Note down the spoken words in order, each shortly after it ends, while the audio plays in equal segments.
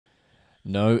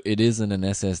No, it isn't an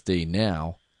SSD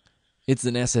now. It's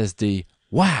an SSD.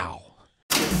 Wow!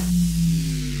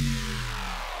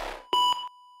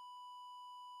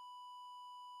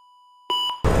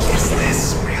 Is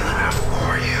this real enough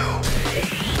for you?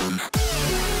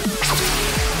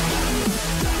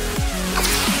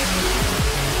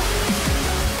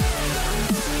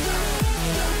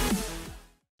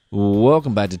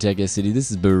 Welcome back to Tech City.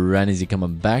 This is Baranisi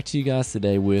coming back to you guys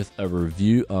today with a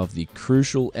review of the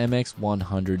Crucial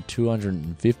MX100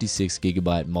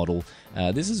 256GB model.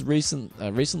 This is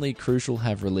recently Crucial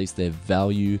have released their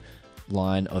value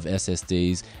line of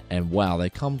SSDs, and wow, they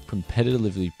come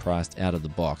competitively priced out of the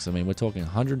box. I mean, we're talking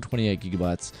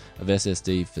 128GB of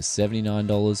SSD for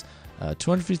 $79,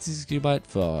 256GB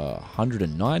for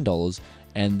 $109,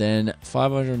 and then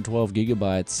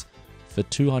 512GB for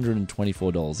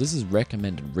 $224. This is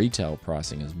recommended retail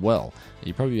pricing as well.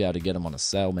 You'll probably be able to get them on a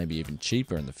sale, maybe even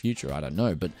cheaper in the future, I don't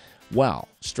know. But wow,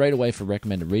 straight away for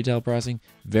recommended retail pricing,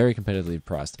 very competitively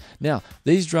priced. Now,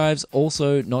 these drives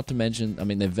also, not to mention, I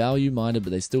mean, they're value minded, but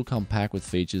they still come packed with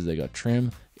features. They got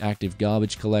trim, active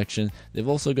garbage collection. They've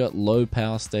also got low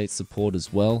power state support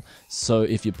as well. So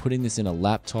if you're putting this in a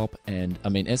laptop, and I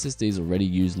mean, SSDs already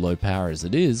use low power as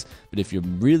it is, but if you're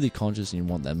really conscious and you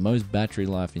want that most battery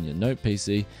life in your Note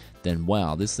PC, then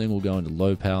wow, this thing will go into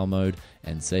low power mode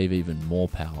and save even more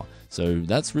power. So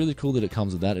that's really cool that it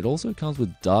comes with that. It also comes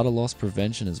with data loss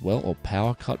prevention as well, or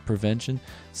power cut prevention.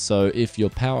 So if your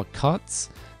power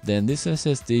cuts, then this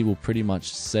SSD will pretty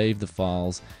much save the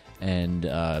files, and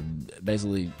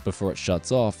basically before it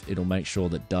shuts off, it'll make sure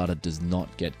that data does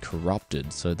not get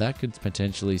corrupted. So that could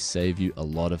potentially save you a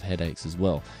lot of headaches as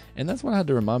well. And that's what I had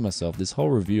to remind myself. This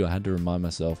whole review, I had to remind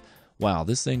myself, wow,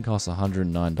 this thing costs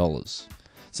 $109.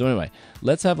 So anyway,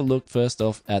 let's have a look first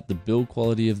off at the build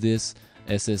quality of this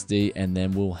SSD, and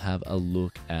then we'll have a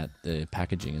look at the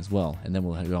packaging as well. And then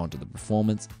we'll go on to the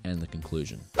performance and the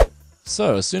conclusion.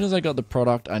 So as soon as I got the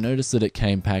product, I noticed that it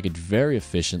came packaged very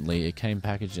efficiently. It came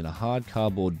packaged in a hard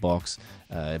cardboard box,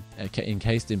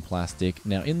 encased in plastic.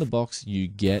 Now in the box you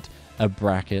get a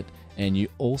bracket, and you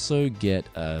also get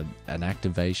an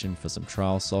activation for some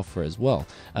trial software as well.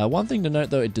 One thing to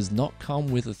note though, it does not come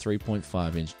with a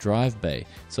 3.5-inch drive bay.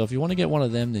 So if you want to get one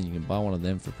of them, then you can buy one of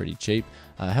them for pretty cheap.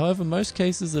 However, most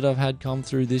cases that I've had come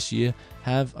through this year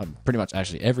have, pretty much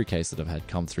actually every case that I've had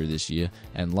come through this year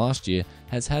and last year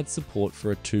has had support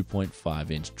for a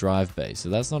 2.5-inch drive bay. So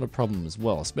that's not a problem as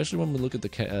well, especially when we look at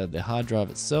the hard drive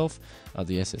itself,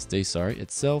 the SSD, sorry,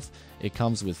 itself. It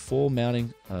comes with 4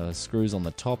 mounting screws on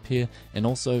the top here, and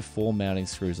also 4 mounting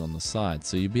screws on the side.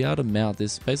 So you'll be able to mount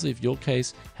this, basically if your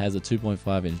case has a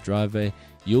 2.5-inch drive bay,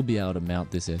 you'll be able to mount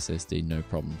this SSD no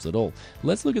problems at all.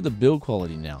 Let's look at the build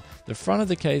quality now. The front of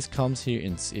the case comes here,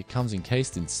 it comes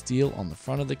encased in steel on the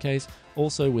front of the case,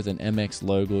 also with an MX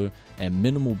logo and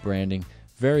minimal branding.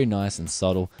 Very nice and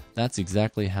subtle. That's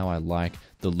exactly how I like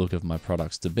the look of my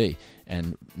products to be.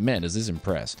 And man, does this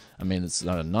impress. I mean, it's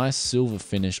got a nice silver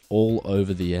finish all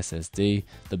over the SSD.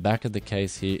 The back of the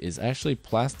case here is actually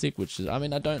plastic, which is, I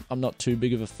mean, I'm not too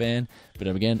big of a fan, but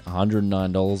again,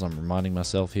 $109, I'm reminding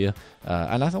myself here.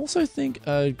 And I also think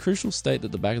Crucial state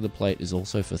that the back of the plate is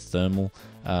also for thermal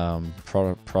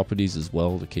properties as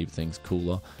well, to keep things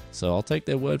cooler. So I'll take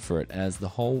their word for it, as the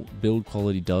whole build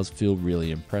quality does feel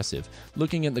really impressive.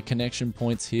 Looking at the connection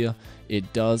points here,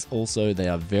 it does also, they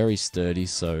are very sturdy.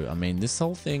 So I mean, this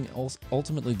whole thing,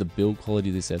 ultimately the build quality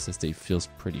of this SSD feels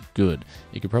pretty good.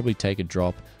 You could probably take a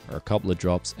drop or a couple of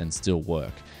drops and still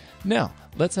work. Now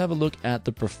let's have a look at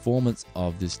the performance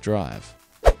of this drive.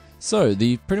 So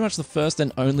pretty much the first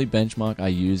and only benchmark I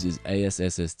use is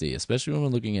ASSD, especially when we're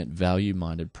looking at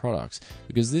value-minded products,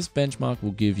 because this benchmark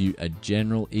will give you a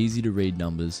general, easy-to-read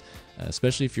numbers,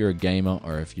 especially if you're a gamer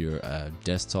or if you're a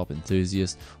desktop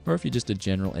enthusiast, or if you're just a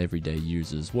general everyday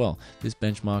user as well. This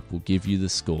benchmark will give you the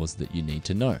scores that you need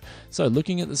to know. So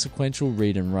looking at the sequential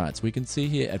read and writes, we can see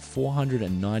here at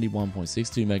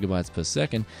 491.62 megabytes per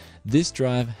second, this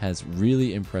drive has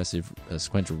really impressive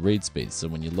sequential read speeds. So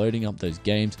when you're loading up those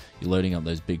games, you're loading up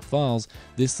those big files,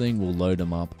 this thing will load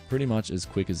them up pretty much as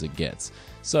quick as it gets.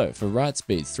 So for write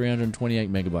speeds,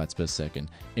 328 megabytes per second,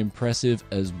 impressive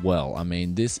as well. I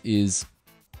mean, this is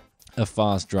a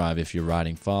fast drive if you're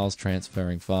writing files,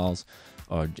 transferring files,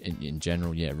 or in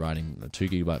general, yeah, writing a 2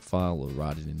 GB file or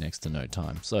writing in next to no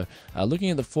time. So looking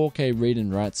at the 4K read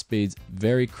and write speeds,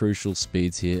 very crucial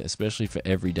speeds here, especially for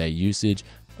everyday usage,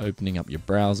 opening up your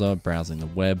browser, browsing the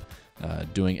web,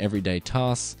 doing everyday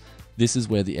tasks. This is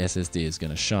where the SSD is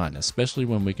going to shine, especially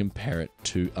when we compare it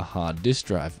to a hard disk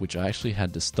drive, which I actually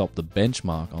had to stop the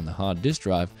benchmark on the hard disk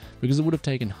drive because it would have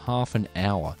taken half an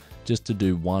hour just to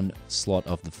do one slot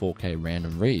of the 4K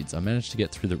random reads. I managed to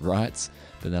get through the writes,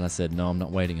 but then I said, no, I'm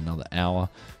not waiting another hour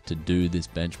to do this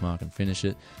benchmark and finish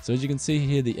it. So as you can see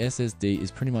here, the SSD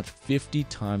is pretty much 50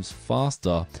 times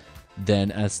faster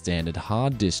than a standard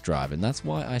hard disk drive. And that's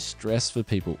why I stress for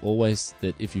people always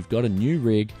that if you've got a new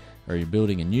rig or you're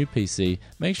building a new PC,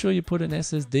 make sure you put an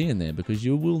SSD in there, because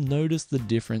you will notice the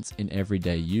difference in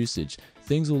everyday usage.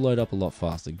 Things will load up a lot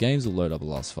faster, games will load up a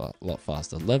lot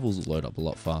faster, levels will load up a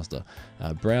lot faster,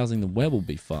 browsing the web will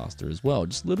be faster as well.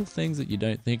 Just little things that you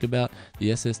don't think about,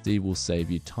 the SSD will save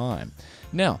you time.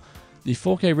 Now, the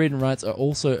 4K read and writes are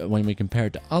also, when we compare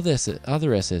it to other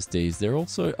SSDs, they're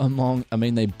also among,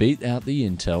 they beat out the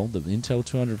Intel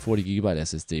 240GB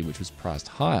SSD, which was priced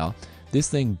higher. This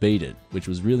thing beat it, which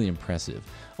was really impressive.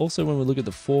 Also, when we look at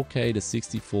the 4K to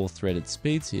 64 threaded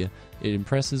speeds here, it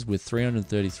impresses with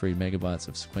 333 megabytes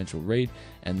of sequential read,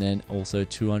 and then also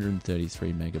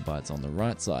 233 megabytes on the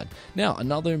write side. Now,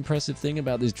 another impressive thing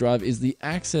about this drive is the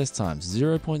access times,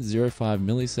 0.05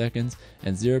 milliseconds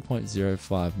and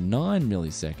 0.059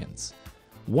 milliseconds.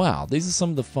 Wow, these are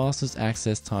some of the fastest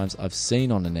access times I've seen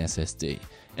on an SSD.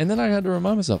 And then I had to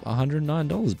remind myself,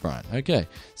 $109, Brian. Okay,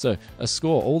 so a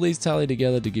score, all these tally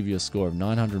together to give you a score of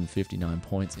 959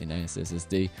 points in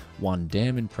SSD. One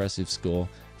damn impressive score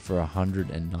for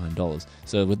 $109.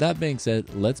 So with that being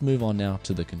said, let's move on now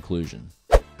to the conclusion.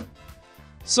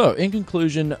 So in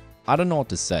conclusion, I don't know what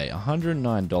to say.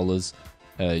 $109.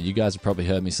 You guys have probably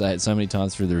heard me say it so many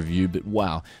times through the review, but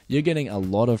wow, you're getting a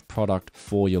lot of product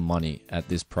for your money at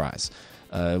this price.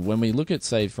 When we look at,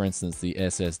 say, for instance, the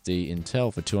SSD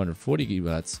Intel for 240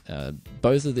 gigabytes,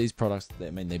 both of these products,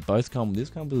 they both come, this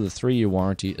comes with a 3-year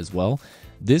warranty as well.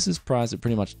 This is priced at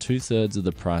pretty much 2/3 of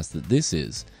the price that this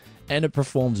is, and it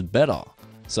performs better.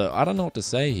 So I don't know what to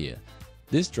say here.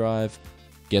 This drive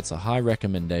gets a high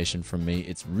recommendation from me.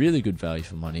 It's really good value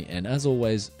for money, and as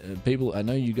always, people, I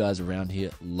know you guys around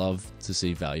here love to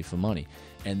see value for money,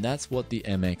 and that's what the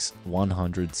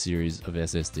MX100 series of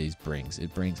SSDs brings.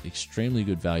 It brings extremely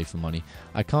good value for money.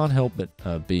 I can't help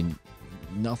but be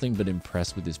nothing but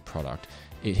impressed with this product.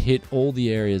 It hit all the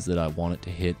areas that I want it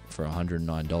to hit for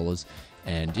 $109.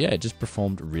 And yeah, it just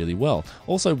performed really well.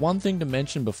 Also, one thing to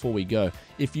mention before we go,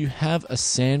 if you have a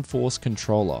SandForce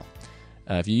controller,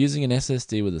 if you're using an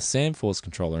SSD with a SandForce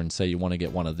controller, and say you want to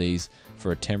get one of these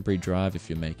for a temporary drive if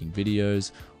you're making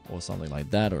videos or something like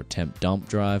that, or a temp dump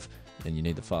drive, and you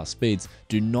need the fast speeds,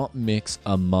 do not mix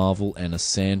a Marvel and a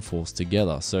SandForce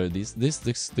together. So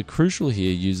the Crucial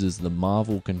here uses the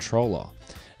Marvel controller.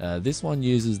 This one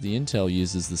uses, the Intel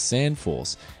uses the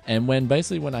SandForce, and when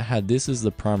I had this as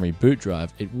the primary boot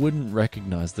drive, it wouldn't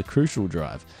recognize the Crucial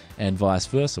drive, and vice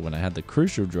versa. When I had the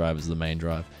Crucial drive as the main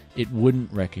drive, it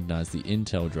wouldn't recognize the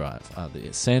Intel drive, the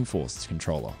SandForce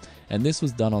controller. And this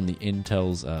was done on the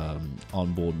Intel's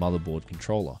onboard motherboard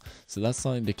controller. So that's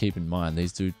something to keep in mind.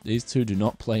 These two do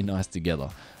not play nice together.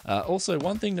 Also,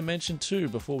 one thing to mention too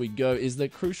before we go is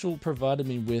that Crucial provided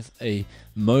me with a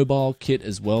mobile kit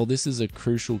as well. This is a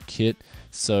Crucial kit,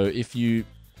 so if you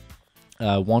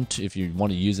want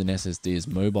to use an SSD as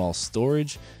mobile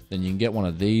storage, then you can get one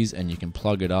of these and you can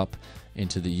plug it up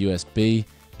into the USB,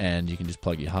 and you can just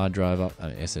plug your hard drive up,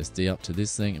 SSD up to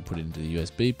this thing and put it into the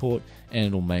USB port, and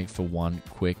it'll make for one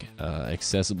quick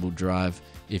accessible drive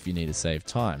if you need to save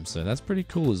time. So that's pretty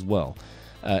cool as well.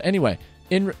 Anyway,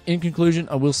 in conclusion,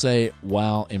 I will say,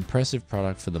 wow, impressive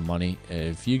product for the money.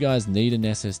 If you guys need an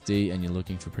SSD and you're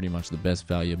looking for pretty much the best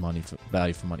value for money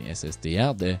SSD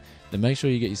out there, then make sure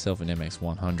you get yourself an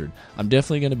MX100. I'm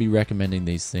definitely going to be recommending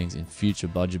these things in future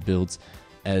budget builds,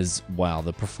 as wow,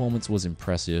 the performance was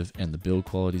impressive and the build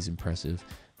quality is impressive.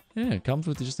 Yeah, it comes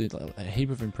with just a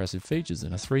heap of impressive features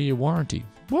and a 3-year warranty.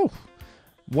 Whoa!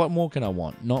 What more can I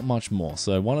want? Not much more.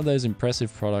 So one of those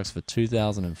impressive products for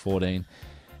 2014.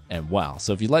 And wow.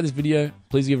 So if you like this video,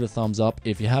 please give it a thumbs up.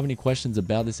 If you have any questions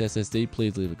about this SSD,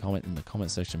 please leave a comment in the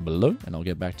comment section below, and I'll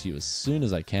get back to you as soon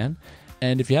as I can.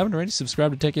 And if you haven't already,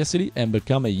 subscribe to Tech Yes City and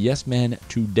become a yes man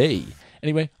today.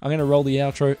 Anyway, I'm going to roll the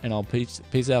outro, and I'll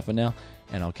peace out for now,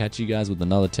 and I'll catch you guys with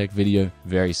another tech video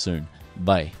very soon.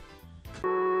 Bye.